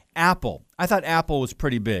Apple, I thought Apple was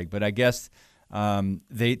pretty big, but I guess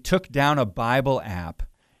they took down a Bible app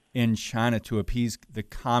in China to appease the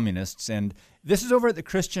communists. And this is over at the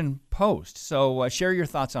Christian Post. So share your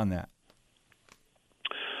thoughts on that.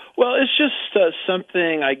 Well, it's just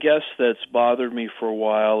something, I guess, that's bothered me for a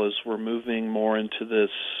while as we're moving more into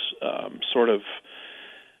this sort of,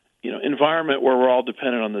 environment where we're all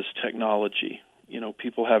dependent on this technology.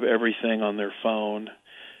 People have everything on their phone,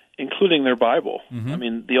 including their Bible. Mm-hmm. I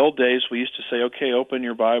mean, the old days we used to say, okay, open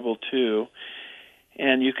your Bible too,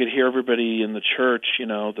 and you could hear everybody in the church,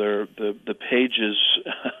 the pages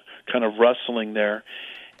kind of rustling there.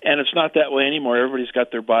 And it's not that way anymore. Everybody's got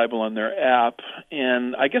their Bible on their app.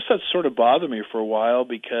 And I guess that's sort of bothered me for a while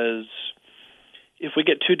because if we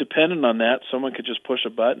get too dependent on that, someone could just push a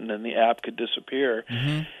button and the app could disappear.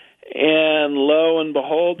 Mm-hmm. And lo and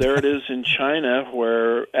behold, there it is in China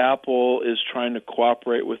where Apple is trying to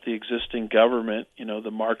cooperate with the existing government,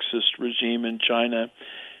 the Marxist regime in China.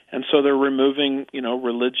 And so they're removing,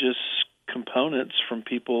 religious components from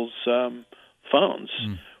people's phones,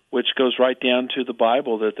 which goes right down to the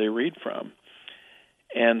Bible that they read from.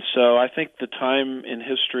 And so I think the time in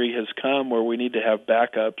history has come where we need to have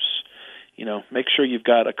backups. Make sure you've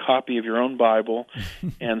got a copy of your own Bible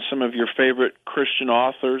and some of your favorite Christian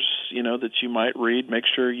authors, that you might read. Make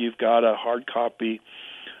sure you've got a hard copy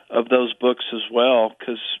of those books as well,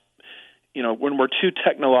 because, when we're too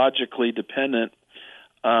technologically dependent,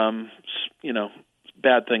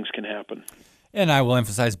 bad things can happen. And I will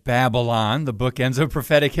emphasize Babylon, the bookends of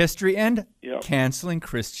prophetic history, and canceling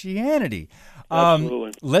Christianity.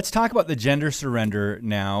 Absolutely. Let's talk about the gender surrender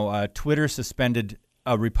now. Twitter suspended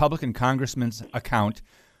a Republican congressman's account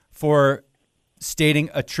for stating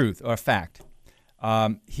a truth or a fact.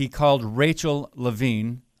 He called Rachel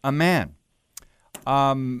Levine a man.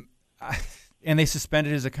 And they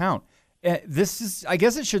suspended his account. This is, I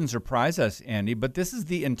guess it shouldn't surprise us, Andy, but this is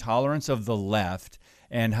the intolerance of the left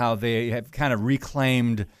and how they have kind of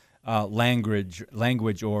reclaimed language,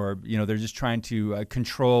 or, they're just trying to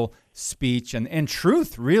control speech and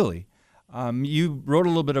truth, really. You wrote a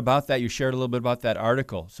little bit about that. You shared a little bit about that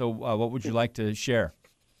article. So what would you like to share?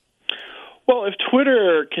 Well, if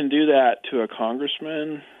Twitter can do that to a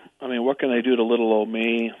congressman, what can they do to little old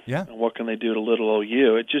me? Yeah. And what can they do to little old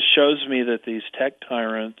you? It just shows me that these tech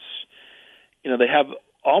tyrants, they have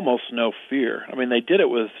almost no fear. They did it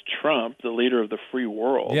with Trump, the leader of the free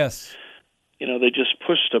world. Yes. They just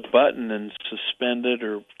pushed a button and suspended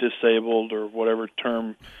or disabled or whatever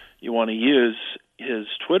term you want to use his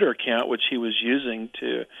Twitter account, which he was using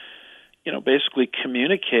to, basically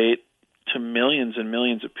communicate to millions and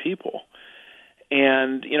millions of people.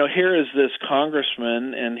 And, here is this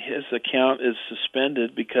congressman, and his account is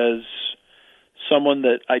suspended because someone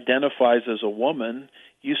that identifies as a woman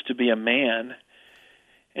used to be a man,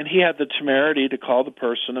 and he had the temerity to call the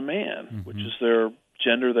person a man, which is their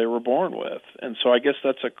gender they were born with. And so I guess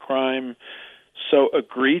that's a crime so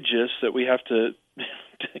egregious that we have to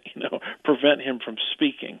prevent him from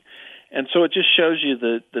speaking. And so it just shows you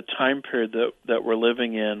the time period that we're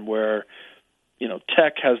living in, where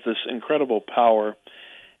tech has this incredible power,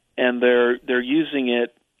 and they're using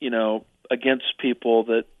it against people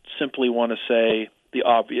that simply want to say the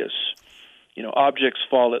obvious. Objects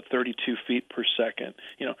fall at 32 feet per second.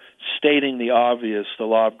 Stating the obvious, the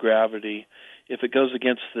law of gravity. If it goes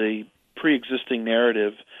against the pre-existing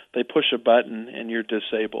narrative, they push a button and you're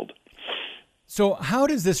disabled. So how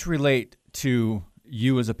does this relate to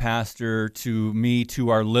you as a pastor, to me, to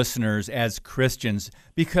our listeners as Christians?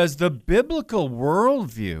 Because the biblical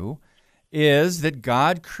worldview is that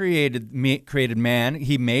God created man.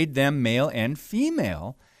 He made them male and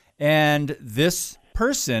female. And this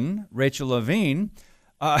person, Rachel Levine,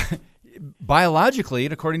 biologically,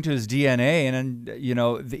 and according to his DNA, and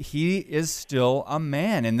he is still a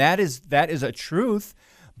man, and that is a truth.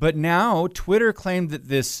 But now Twitter claimed that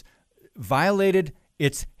this violated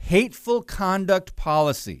its hateful conduct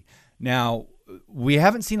policy. Now, we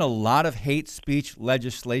haven't seen a lot of hate speech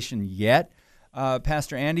legislation yet,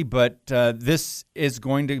 Pastor Andy, but this is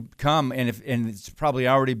going to come, and it's probably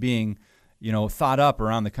already being thought up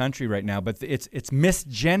around the country right now. But it's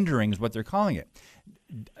misgendering is what they're calling it.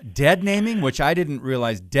 Dead naming, which I didn't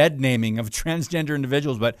realize, dead naming of transgender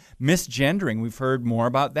individuals, but misgendering, we've heard more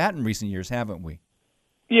about that in recent years, haven't we?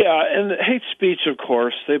 Yeah, and hate speech, of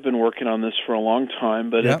course, they've been working on this for a long time,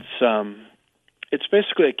 but it's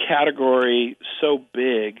basically a category so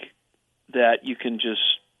big that you can just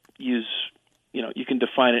use, you can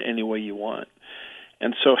define it any way you want.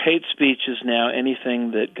 And so hate speech is now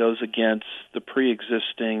anything that goes against the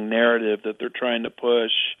pre-existing narrative that they're trying to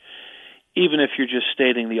push, even if you're just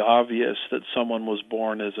stating the obvious that someone was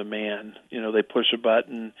born as a man. They push a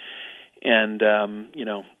button and,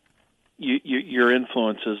 your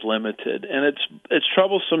influence is limited. And it's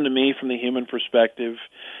troublesome to me from the human perspective,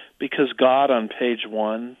 because God on page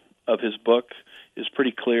 1 of his book is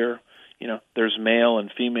pretty clear. There's male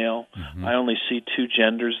and female. Mm-hmm. I only see 2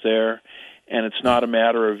 genders there, and it's not a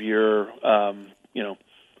matter of your,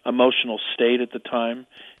 emotional state at the time.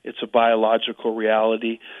 It's a biological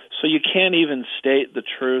reality. So you can't even state the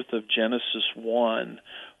truth of Genesis 1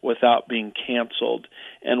 without being canceled.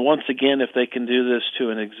 And once again, if they can do this to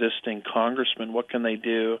an existing congressman, what can they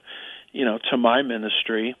do, to my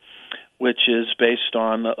ministry, which is based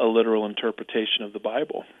on a literal interpretation of the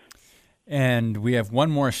Bible? And we have one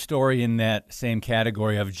more story in that same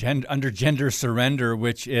category of under gender surrender,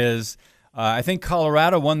 which is, I think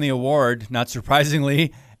Colorado won the award, not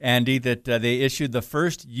surprisingly, Andy, that they issued the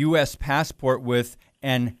first U.S. passport with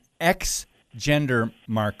an X gender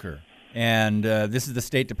marker. And this is the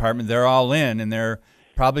State Department. They're all in, and they're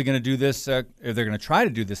probably going to do this, or they're going to try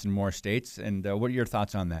to do this in more states. And what are your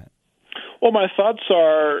thoughts on that? Well, my thoughts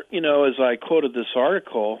are, as I quoted this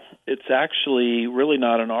article, it's actually really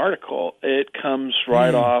not an article. It comes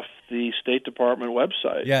right off the State Department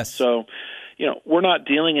website. Yes. So, we're not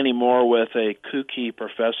dealing anymore with a kooky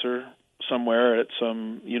professor somewhere at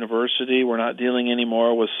some university. We're not dealing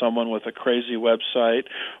anymore with someone with a crazy website.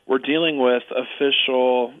 We're dealing with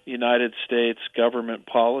official United States government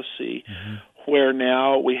policy, where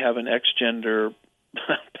now we have an ex-gender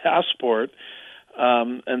passport.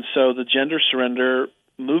 And so the gender surrender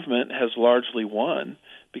movement has largely won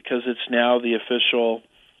because it's now the official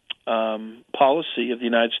policy of the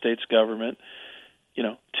United States government,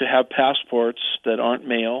 to have passports that aren't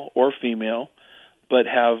male or female, but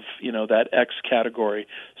have, that X category.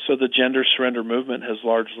 So the gender surrender movement has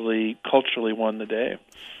largely culturally won the day.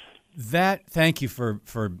 Thank you for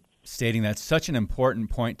stating that's such an important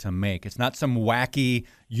point to make. It's not some wacky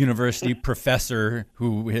university professor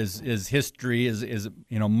who his history is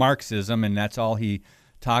Marxism, and that's all he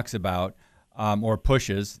talks about or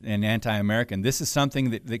pushes, and anti-American. This is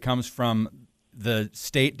something that comes from the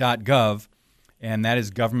state.gov, and that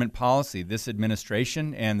is government policy. This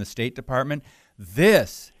administration and the State Department,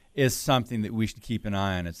 this is something that we should keep an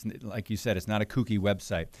eye on. It's like you said, it's not a kooky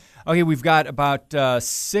website. Okay, we've got about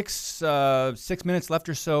 6 minutes left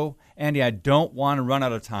or so. Andy, I don't want to run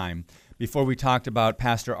out of time. Before we talked about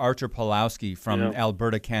Pastor Artur Pawlowski from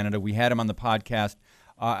Alberta, Canada, we had him on the podcast.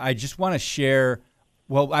 I just want to share,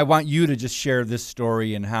 I want you to just share this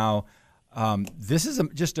story and how this is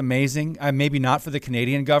just amazing. Maybe not for the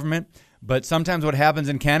Canadian government, but sometimes what happens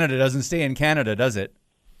in Canada doesn't stay in Canada, does it?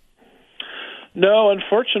 No,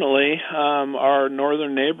 unfortunately, our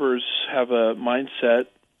northern neighbors have a mindset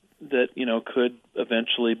that, could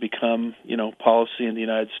eventually become, policy in the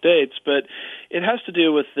United States. But it has to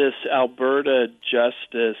do with this Alberta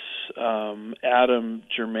Justice, Adam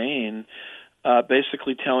Germain,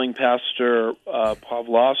 basically telling Pastor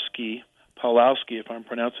Pawlowski, if I'm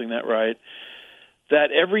pronouncing that right,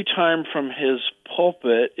 that every time from his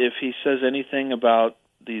pulpit, if he says anything about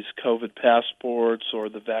these COVID passports or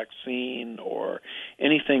the vaccine or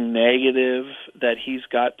anything negative, that he's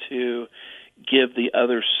got to give the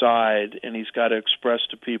other side, and he's got to express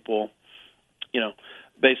to people,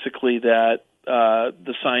 basically that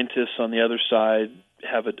the scientists on the other side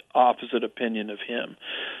have an opposite opinion of him.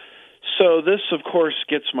 So this, of course,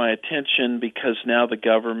 gets my attention because now the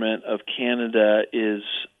government of Canada is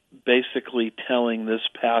basically telling this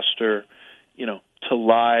pastor, to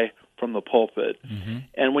lie from the pulpit. Mm-hmm.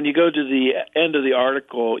 And when you go to the end of the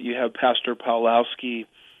article, you have Pastor Pawlowski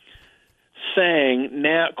saying,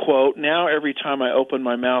 now, quote, "Now every time I open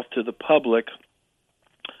my mouth to the public,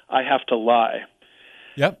 I have to lie."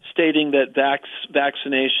 Yep. Stating that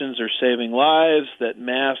vaccinations are saving lives, that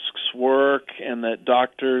masks work, and that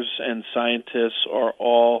doctors and scientists are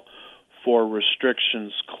all for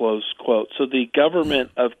restrictions, close quote. So the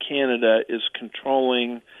government of Canada is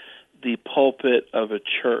controlling the pulpit of a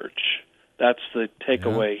church. That's the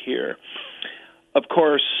takeaway here. Of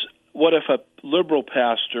course, what if a liberal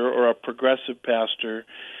pastor or a progressive pastor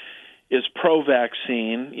is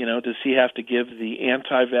pro-vaccine? Does he have to give the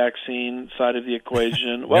anti-vaccine side of the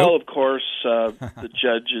equation? Well, of course, the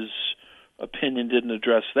judge's opinion didn't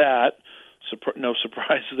address that. No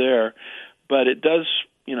surprise there. But it does,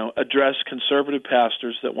 address conservative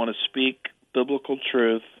pastors that want to speak biblical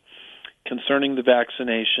truth concerning the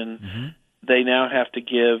vaccination. Mm-hmm. They now have to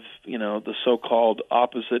give, the so-called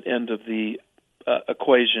opposite end of the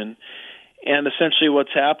equation. And essentially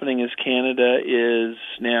what's happening is Canada is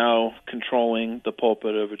now controlling the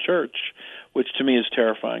pulpit of a church, which to me is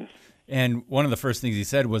terrifying. And one of the first things he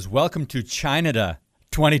said was, "Welcome to China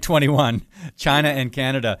 2021, China and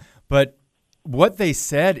Canada." But what they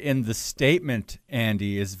said in the statement,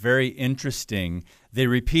 Andy, is very interesting. They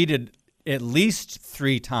repeated at least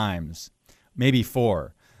 3 times, maybe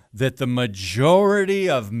 4, that the majority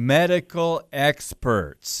of medical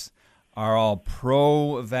experts are all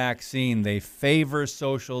pro-vaccine. They favor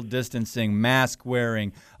social distancing, mask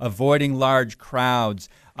wearing, avoiding large crowds.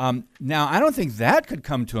 Now, I don't think that could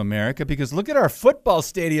come to America because look at our football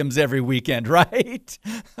stadiums every weekend, right?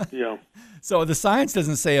 Yeah. So the science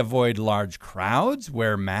doesn't say avoid large crowds,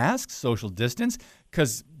 wear masks, social distance,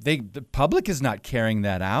 because the public is not carrying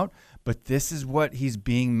that out. But this is what he's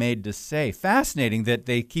being made to say. Fascinating that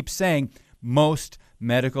they keep saying most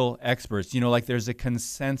medical experts, like there's a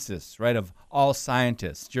consensus, right, of all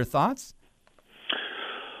scientists. Your thoughts?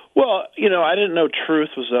 Well, I didn't know truth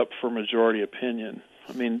was up for majority opinion.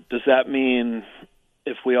 I mean, does that mean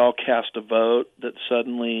if we all cast a vote that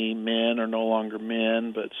suddenly men are no longer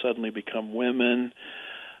men but suddenly become women?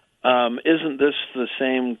 Isn't this the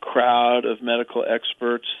same crowd of medical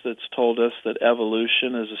experts that's told us that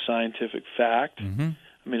evolution is a scientific fact? Mm-hmm.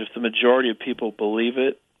 I mean, if the majority of people believe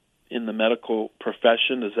it in the medical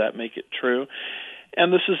profession, does that make it true?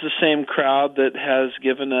 And this is the same crowd that has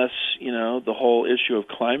given us, the whole issue of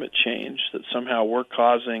climate change, that somehow we're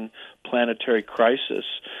causing planetary crisis.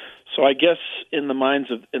 So I guess in the mind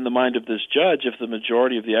of this judge, if the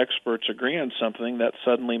majority of the experts agree on something, that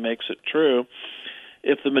suddenly makes it true.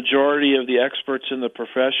 If the majority of the experts in the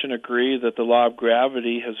profession agree that the law of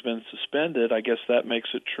gravity has been suspended, I guess that makes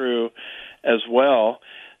it true as well.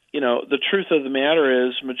 The truth of the matter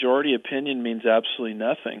is majority opinion means absolutely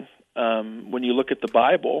nothing. When you look at the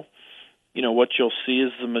Bible, what you'll see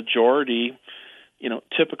is the majority,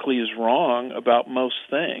 typically is wrong about most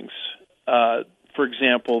things. For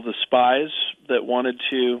example, the spies that wanted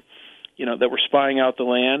to, that were spying out the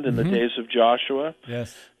land in the days of Joshua.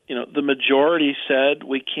 Yes. The majority said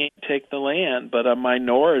we can't take the land, but a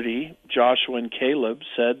minority, Joshua and Caleb,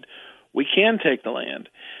 said we can take the land.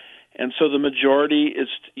 And so the majority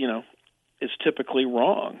is typically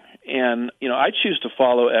wrong. And, I choose to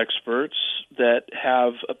follow experts that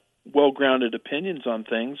have well-grounded opinions on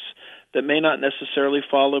things that may not necessarily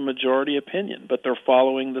follow majority opinion, but they're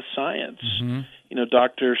following the science. Mm-hmm.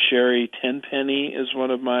 Dr. Sherry Tenpenny is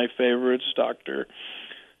one of my favorites. Dr.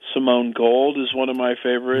 Simone Gold is one of my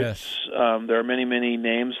favorites. Yes. There are many, many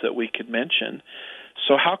names that we could mention.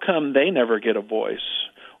 So how come they never get a voice?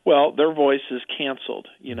 Well, their voice is canceled.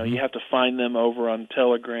 You have to find them over on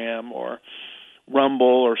Telegram or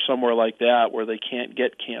Rumble or somewhere like that where they can't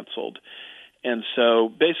get canceled. And so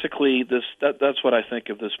basically that's what I think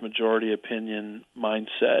of this majority opinion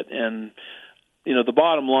mindset. And, the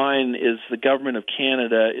bottom line is the government of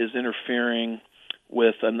Canada is interfering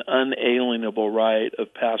with an unalienable right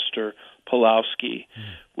of Pastor Pawlowski,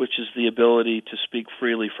 which is the ability to speak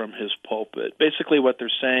freely from his pulpit. Basically what they're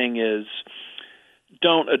saying is,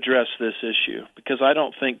 don't address this issue, because I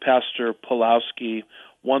don't think Pastor Pawlowski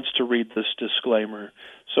wants to read this disclaimer.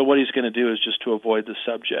 So what he's going to do is just to avoid the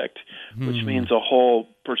subject, which means a whole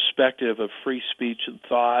perspective of free speech and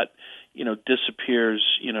thought, disappears,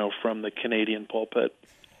 from the Canadian pulpit.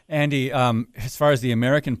 Andy, as far as the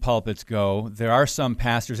American pulpits go, there are some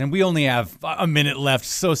pastors, and we only have a minute left,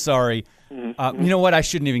 so sorry. You know what, I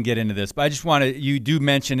shouldn't even get into this, but I just want to, you do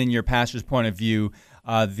mention in your pastor's point of view,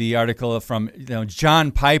 the article from,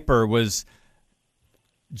 John Piper was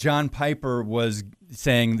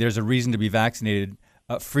saying there's a reason to be vaccinated,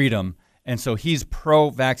 freedom, and so he's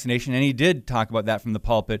pro-vaccination, and he did talk about that from the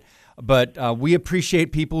pulpit, but we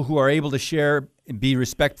appreciate people who are able to share, be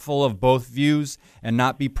respectful of both views and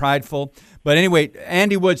not be prideful. But anyway,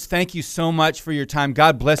 Andy Woods, thank you so much for your time.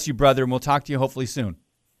 God bless you, brother, and we'll talk to you hopefully soon.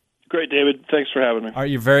 Great, David. Thanks for having me. All right,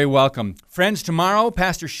 you're very welcome. Friends, tomorrow,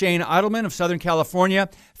 Pastor Shane Idleman of Southern California.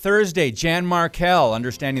 Thursday, Jan Markell,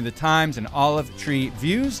 Understanding the Times and Olive Tree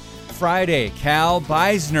Views. Friday, Cal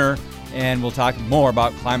Beisner, and we'll talk more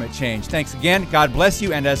about climate change. Thanks again. God bless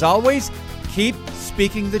you, and as always, keep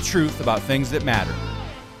speaking the truth about things that matter.